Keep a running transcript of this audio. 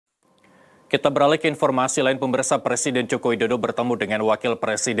Kita beralih ke informasi lain. Pemirsa, Presiden Jokowi bertemu dengan Wakil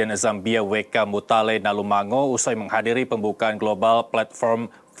Presiden Zambia WK Mutale Nalumango usai menghadiri pembukaan Global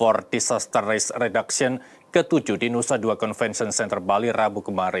Platform for Disaster Risk Reduction ke-7 di Nusa Dua Convention Center Bali Rabu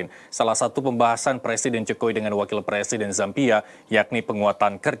kemarin. Salah satu pembahasan Presiden Jokowi dengan Wakil Presiden Zambia yakni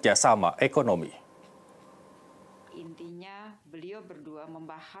penguatan kerjasama ekonomi. Beliau berdua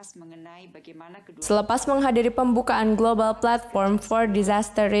membahas mengenai bagaimana Selepas menghadiri pembukaan Global Platform for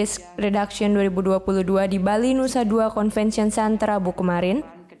Disaster Risk Reduction 2022 di Bali Nusa Dua Convention Center Rabu kemarin,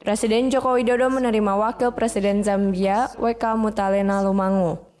 Presiden Jokowi menerima Wakil Presiden Zambia WK Mutale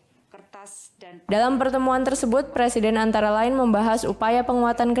Nalumango. Dalam pertemuan tersebut, Presiden antara lain membahas upaya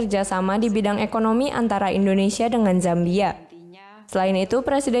penguatan kerjasama di bidang ekonomi antara Indonesia dengan Zambia. Selain itu,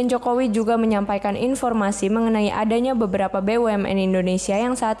 Presiden Jokowi juga menyampaikan informasi mengenai adanya beberapa BUMN Indonesia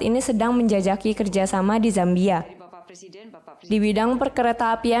yang saat ini sedang menjajaki kerjasama di Zambia. Di bidang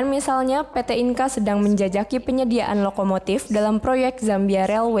perkeretaapian misalnya, PT Inka sedang menjajaki penyediaan lokomotif dalam proyek Zambia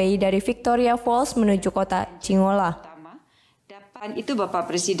Railway dari Victoria Falls menuju kota Cingola. Dan itu Bapak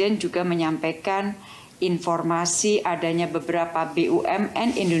Presiden juga menyampaikan informasi adanya beberapa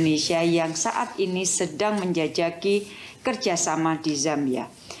BUMN Indonesia yang saat ini sedang menjajaki kerjasama di Zambia.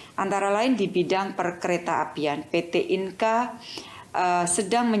 Antara lain di bidang perkeretaapian, PT Inka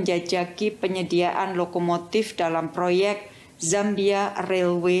sedang menjajaki penyediaan lokomotif dalam proyek Zambia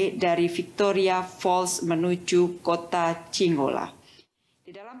Railway dari Victoria Falls menuju kota Cingola.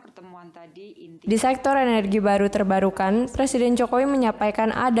 Di sektor energi baru terbarukan, Presiden Jokowi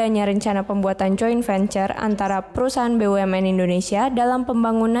menyampaikan adanya rencana pembuatan joint venture antara perusahaan BUMN Indonesia dalam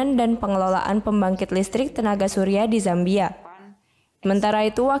pembangunan dan pengelolaan pembangkit listrik tenaga surya di Zambia. Sementara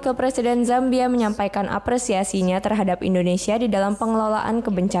itu, Wakil Presiden Zambia menyampaikan apresiasinya terhadap Indonesia di dalam pengelolaan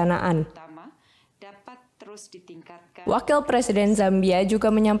kebencanaan. Wakil Presiden Zambia juga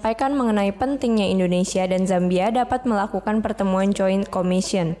menyampaikan mengenai pentingnya Indonesia dan Zambia dapat melakukan pertemuan Joint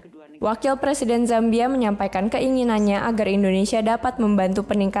Commission. Wakil Presiden Zambia menyampaikan keinginannya agar Indonesia dapat membantu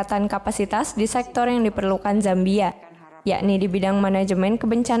peningkatan kapasitas di sektor yang diperlukan Zambia, yakni di bidang manajemen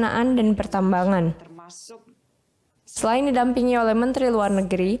kebencanaan dan pertambangan. Selain didampingi oleh Menteri Luar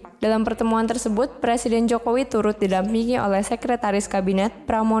Negeri, dalam pertemuan tersebut Presiden Jokowi turut didampingi oleh Sekretaris Kabinet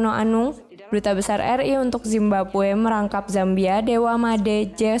Pramono Anung, Duta Besar RI untuk Zimbabwe merangkap Zambia Dewa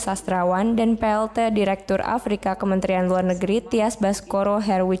Made J. Sastrawan, dan PLT Direktur Afrika Kementerian Luar Negeri Tias Baskoro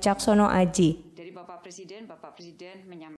Herwicaksono Aji.